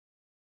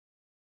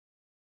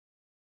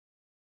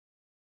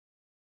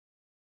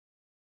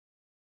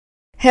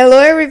Hello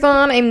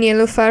everyone, I'm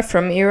Niloofar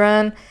from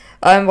Iran.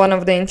 I'm one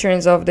of the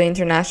interns of the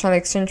International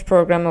Exchange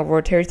Program of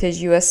World Heritage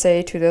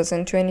USA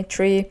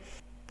 2023.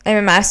 I'm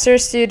a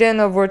master's student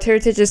of World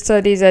Heritage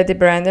Studies at the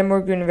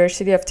Brandenburg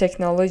University of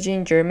Technology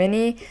in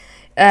Germany,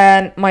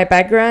 and my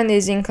background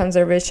is in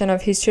conservation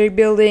of historic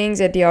buildings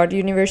at the Art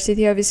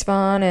University of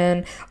Isfahan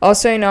and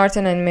also in art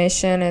and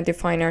animation at the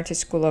Fine Arts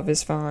School of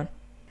Isfahan.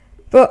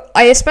 But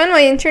I spent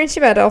my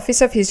internship at the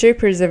Office of Historic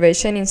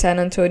Preservation in San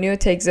Antonio,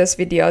 Texas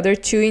with the other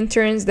two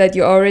interns that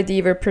you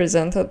already were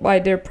presented by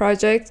their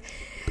project.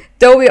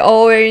 Though we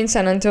all were in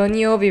San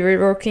Antonio, we were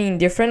working in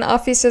different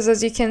offices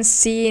as you can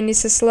see in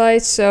this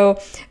slide, so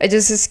I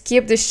just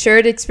skipped the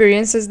shared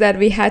experiences that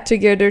we had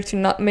together to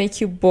not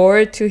make you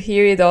bored to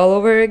hear it all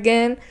over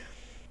again.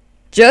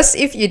 Just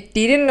if you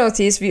didn't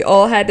notice, we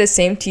all had the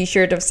same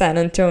t-shirt of San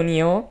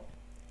Antonio.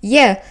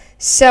 Yeah,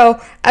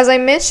 so as I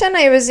mentioned,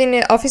 I was in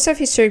the Office of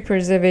Historic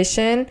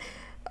Preservation,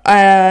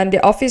 and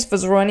the office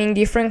was running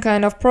different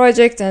kind of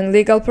projects and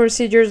legal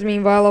procedures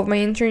meanwhile of my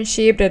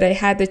internship that I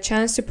had the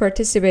chance to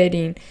participate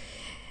in,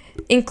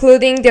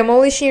 including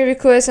demolition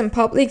requests and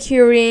public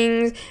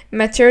hearings,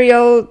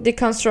 material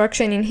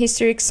deconstruction in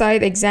historic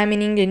sites,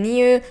 examining the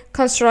new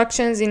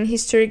constructions in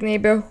historic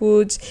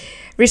neighborhoods,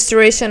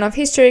 restoration of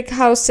historic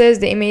houses,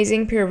 the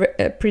amazing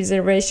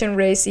preservation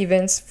race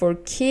events for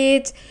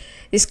kids,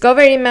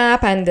 discovery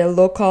map, and the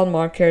local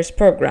markers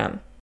program.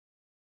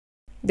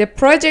 The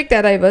project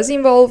that I was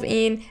involved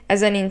in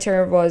as an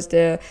intern was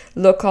the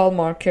local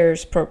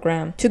markers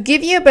program. To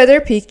give you a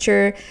better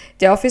picture,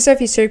 the Office of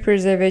Historic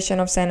Preservation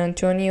of San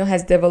Antonio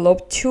has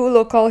developed two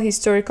local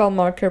historical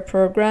marker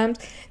programs.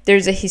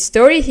 There's a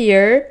History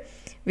Here,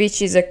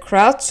 which is a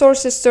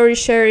crowdsourced story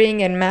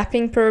sharing and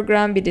mapping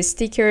program with the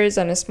stickers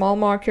and small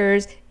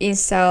markers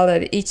installed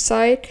at each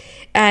site,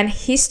 and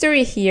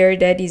History Here,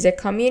 that is a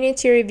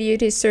community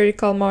reviewed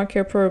historical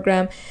marker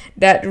program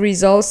that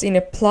results in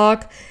a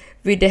plaque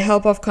with the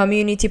help of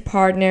community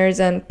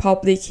partners and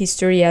public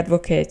history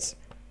advocates.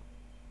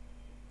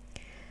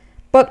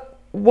 But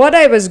what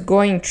I was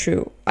going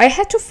through, I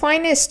had to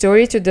find a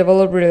story to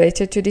develop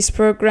related to this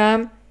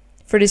program.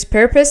 For this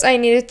purpose, I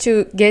needed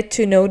to get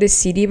to know the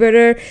city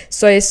better,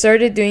 so I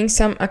started doing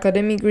some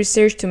academic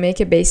research to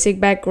make a basic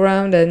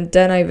background, and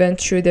then I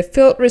went through the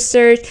field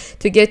research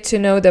to get to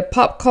know the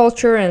pop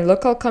culture and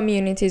local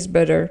communities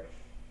better.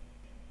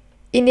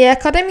 In the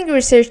academic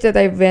research that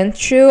I went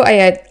through, I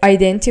had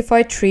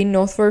identified three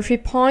noteworthy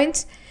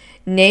points: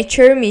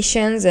 nature,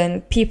 missions,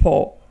 and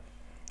people.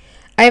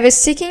 I was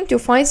seeking to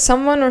find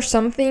someone or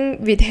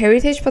something with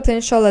heritage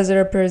potential as a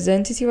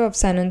representative of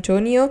San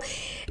Antonio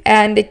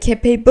and the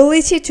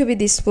capability to be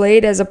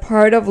displayed as a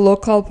part of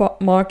local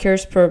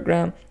markers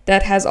program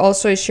that has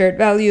also a shared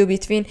value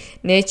between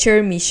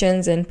nature,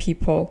 missions, and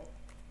people.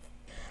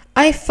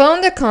 I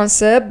found the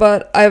concept,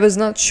 but I was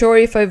not sure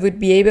if I would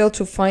be able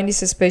to find this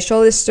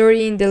special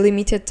story in the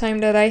limited time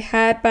that I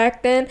had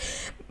back then.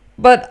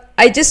 But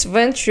I just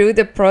went through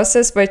the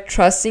process by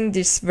trusting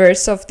this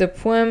verse of the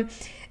poem: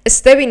 "A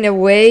step in the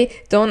way,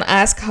 don't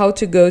ask how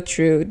to go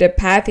through. The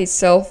path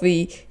itself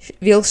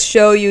will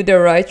show you the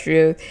right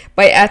route,"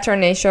 by Atar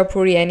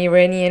Nishapuri, an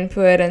Iranian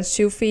poet and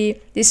Sufi.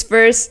 This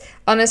verse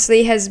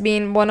honestly has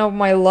been one of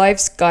my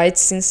life's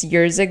guides since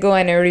years ago,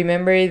 and I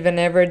remember it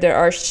whenever there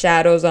are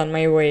shadows on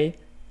my way.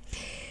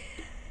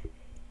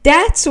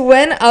 That's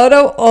when, out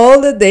of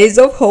all the days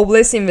of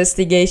hopeless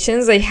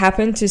investigations, I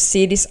happened to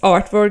see this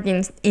artwork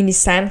in the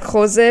San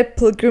Jose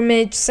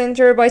Pilgrimage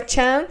Center by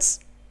chance.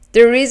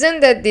 The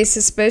reason that this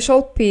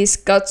special piece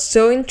got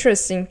so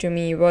interesting to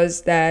me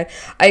was that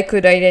I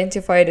could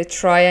identify the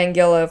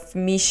triangle of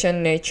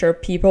mission, nature,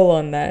 people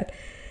on that.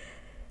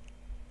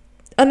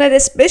 And at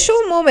a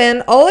special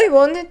moment, all I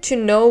wanted to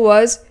know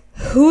was,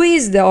 who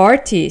is the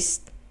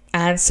artist?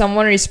 And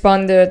someone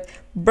responded,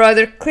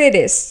 "Brother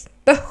Cletus."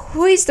 But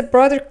who is the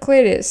Brother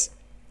Cletus?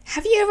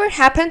 Have you ever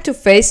happened to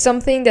face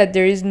something that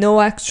there is no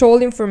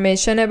actual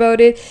information about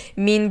it?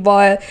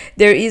 Meanwhile,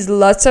 there is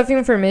lots of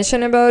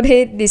information about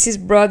it. This is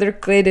Brother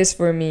Cletus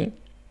for me.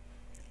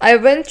 I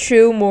went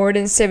through more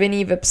than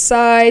 70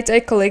 websites.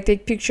 I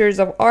collected pictures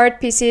of art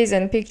pieces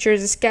and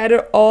pictures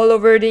scattered all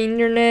over the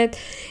internet.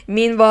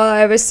 Meanwhile,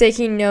 I was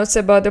taking notes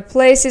about the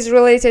places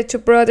related to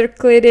Brother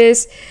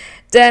Cletus.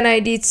 Then I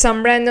did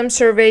some random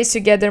surveys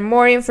to gather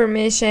more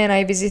information.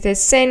 I visited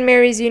St.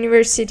 Mary's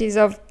University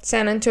of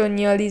San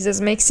Antonio, Liza's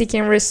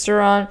Mexican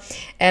restaurant,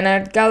 and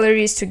art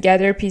galleries to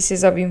gather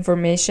pieces of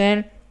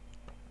information.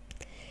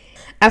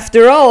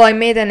 After all, I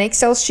made an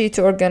Excel sheet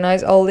to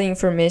organize all the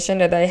information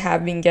that I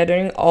have been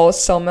gathering all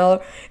summer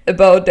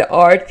about the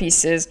art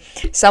pieces.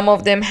 Some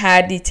of them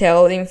had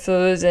detailed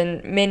infos,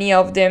 and many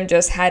of them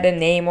just had a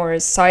name or a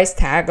size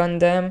tag on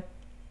them.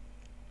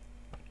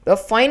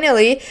 But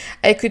finally,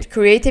 I could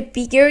create a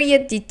bigger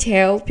yet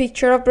detailed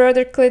picture of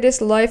Brother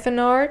Cletus' life and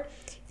art.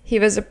 He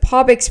was a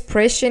pop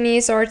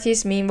expressionist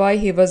artist, meanwhile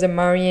he was a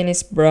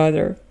Marianist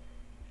brother.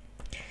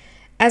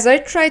 As I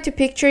try to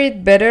picture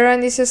it better on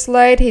this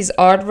slide, his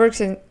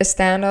artworks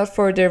stand out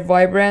for their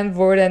vibrant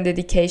word and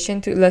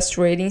dedication to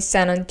illustrating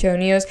San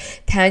Antonio's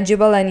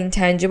tangible and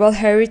intangible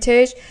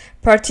heritage,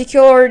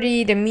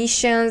 particularly the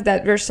missions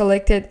that were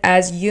selected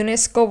as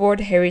UNESCO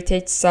World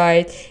Heritage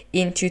Site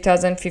in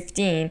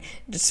 2015,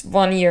 just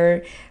 1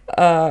 year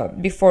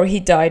before he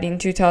died in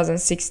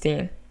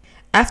 2016.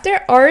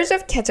 After hours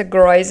of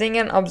categorizing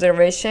and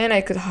observation, I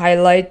could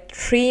highlight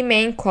three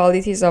main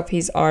qualities of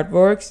his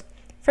artworks.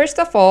 First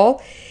of all,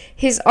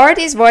 his art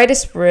is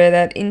widespread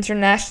at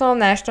international,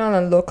 national,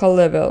 and local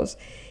levels.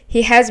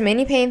 He has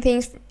many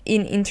paintings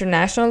in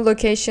international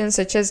locations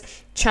such as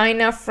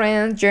China,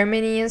 France,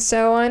 Germany, and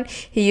so on.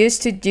 He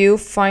used to do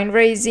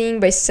fundraising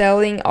by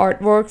selling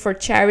artwork for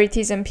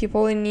charities and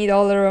people in need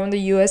all around the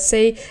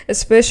USA,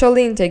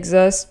 especially in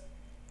Texas.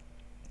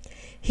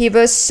 He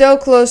was so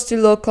close to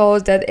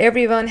locals that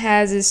everyone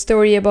has a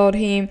story about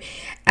him.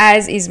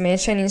 As is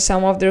mentioned in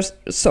some of the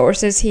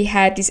sources, he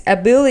had this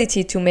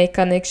ability to make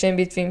connection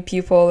between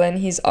people, and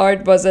his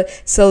art was a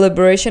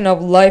celebration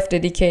of life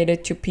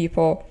dedicated to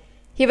people.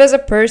 He was a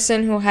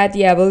person who had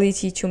the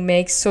ability to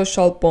make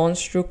social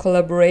bonds through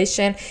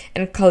collaboration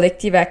and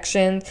collective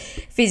action,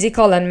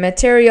 physical and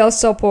material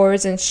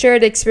supports, and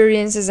shared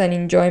experiences and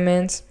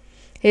enjoyments.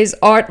 His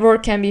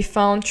artwork can be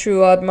found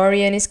throughout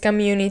Marianist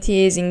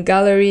communities, in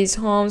galleries,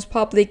 homes,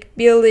 public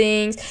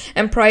buildings,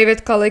 and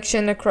private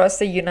collections across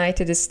the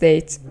United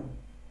States.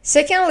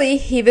 Secondly,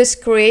 he was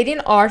creating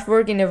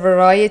artwork in a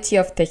variety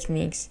of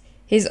techniques.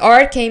 His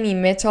art came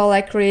in metal,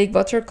 acrylic,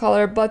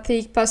 watercolor,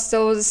 batik,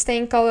 pastels,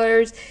 stained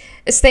glass,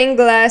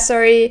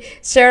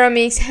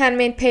 ceramics,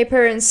 handmade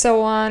paper, and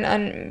so on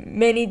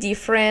many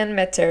different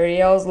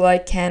materials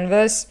like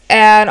canvas.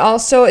 And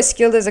also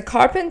skilled as a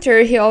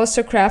carpenter, he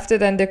also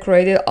crafted and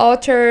decorated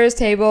altars,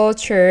 tables,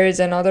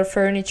 chairs, and other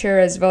furniture,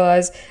 as well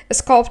as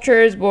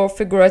sculptures, both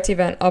figurative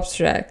and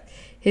abstract.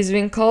 He's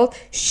been called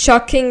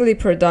shockingly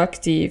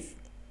productive,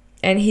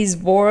 and his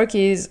work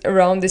is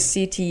around the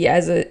city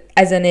as an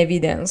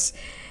evidence.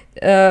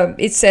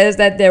 It says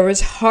that there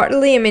was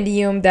hardly a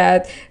medium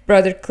that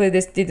Brother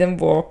Cletus didn't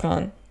work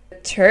on. The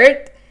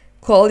third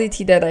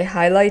quality that I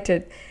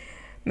highlighted,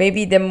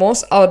 maybe the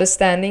most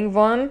outstanding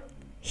one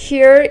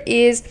here,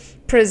 is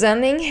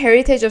presenting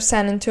heritage of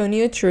San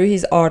Antonio through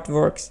his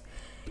artworks.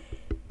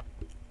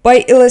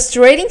 By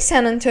illustrating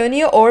San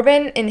Antonio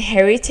urban and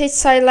heritage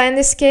site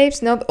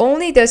landscapes, not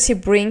only does he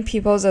bring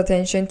people's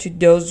attention to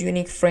those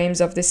unique frames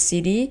of the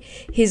city,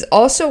 he's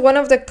also one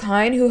of the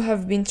kind who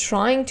have been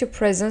trying to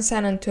present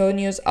San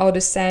Antonio's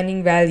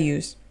outstanding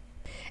values.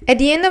 At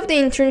the end of the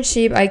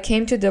internship, I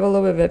came to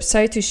develop a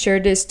website to share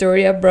the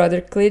story of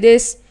Brother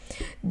Cletus.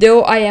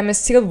 Though I am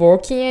still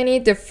working on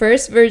it, the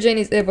first version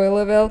is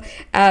available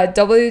at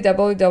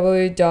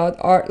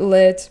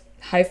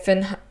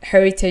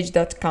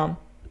www.artlet-heritage.com.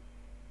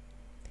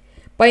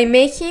 By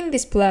making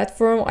this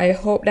platform, I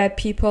hope that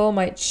people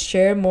might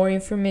share more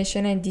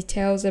information and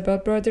details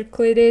about Brother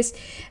Cletus,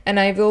 and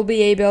I will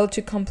be able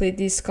to complete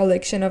this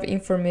collection of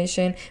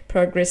information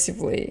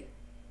progressively.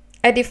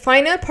 At the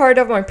final part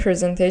of my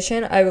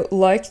presentation, I would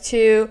like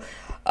to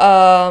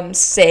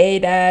say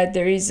that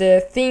there is a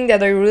thing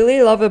that I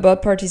really love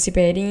about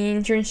participating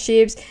in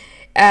internships,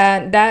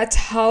 and that's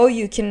how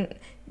you can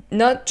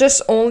not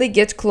just only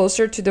get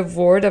closer to the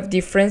world of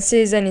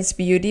differences and its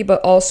beauty, but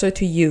also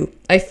to you.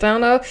 I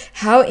found out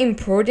how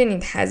important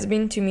it has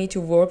been to me to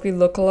work with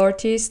local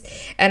artists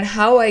and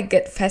how I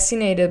get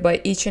fascinated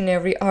by each and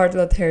every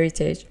artlet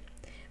heritage.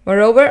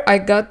 Moreover, I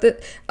got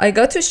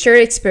to share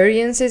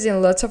experiences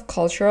in lots of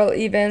cultural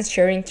events,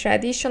 sharing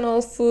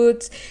traditional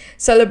foods,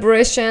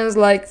 celebrations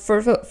like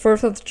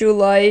 4th of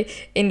July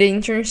in the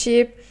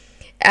internship.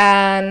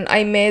 And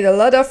I made a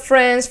lot of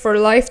friends for a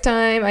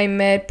lifetime. I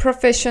met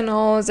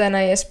professionals, and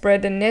I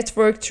spread the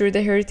network through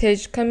the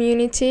heritage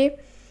community.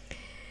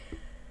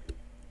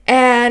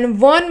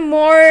 And one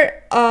more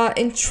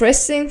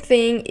interesting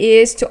thing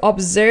is to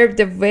observe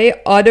the way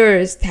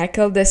others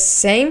tackle the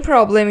same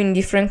problem in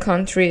different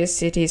countries,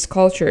 cities,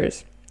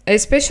 cultures. I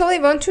especially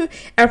want to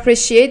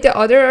appreciate the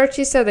other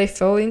artists that I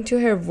fell into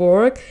her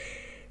work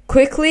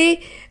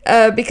quickly.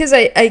 Because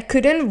I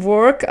couldn't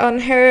work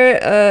on her,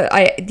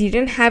 I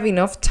didn't have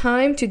enough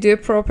time to do a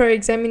proper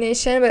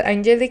examination, but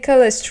Angelica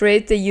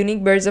illustrated the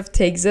unique birds of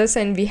Texas,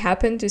 and we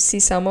happened to see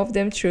some of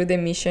them through the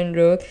mission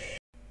road.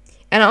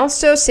 And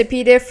also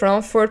Sepide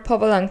from Fort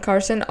Powell and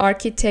Carson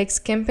Architects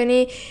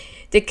Company,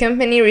 the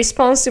company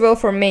responsible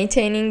for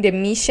maintaining the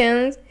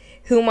missions,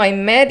 whom I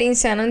met in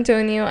San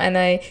Antonio, and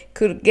I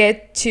could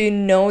get to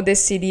know the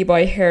city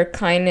by her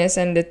kindness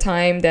and the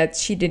time that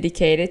she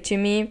dedicated to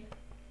me.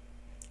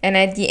 And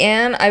at the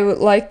end, I would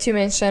like to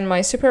mention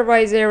my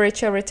supervisor,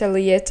 Rachel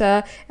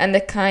Retalieta, and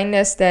the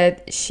kindness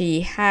that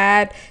she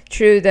had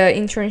through the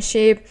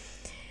internship.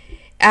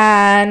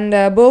 And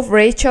both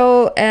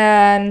Rachel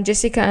and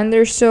Jessica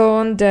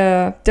Anderson,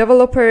 the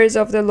developers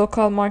of the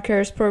Local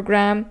Markers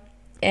program.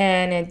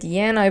 And at the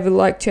end, I would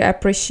like to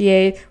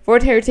appreciate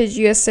World Heritage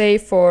USA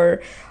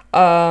for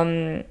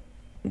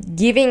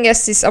giving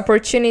us this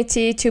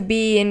opportunity to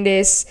be in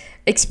this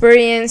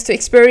experience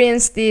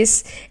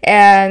this,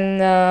 and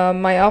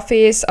my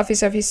office of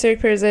Historic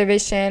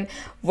Preservation,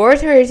 World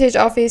Heritage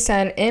Office,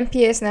 and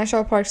NPS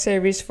National Park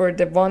Service for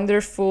the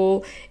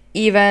wonderful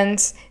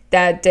events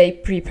that they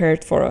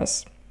prepared for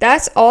us.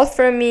 That's all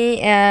from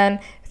me, and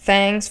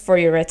thanks for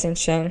your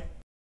attention.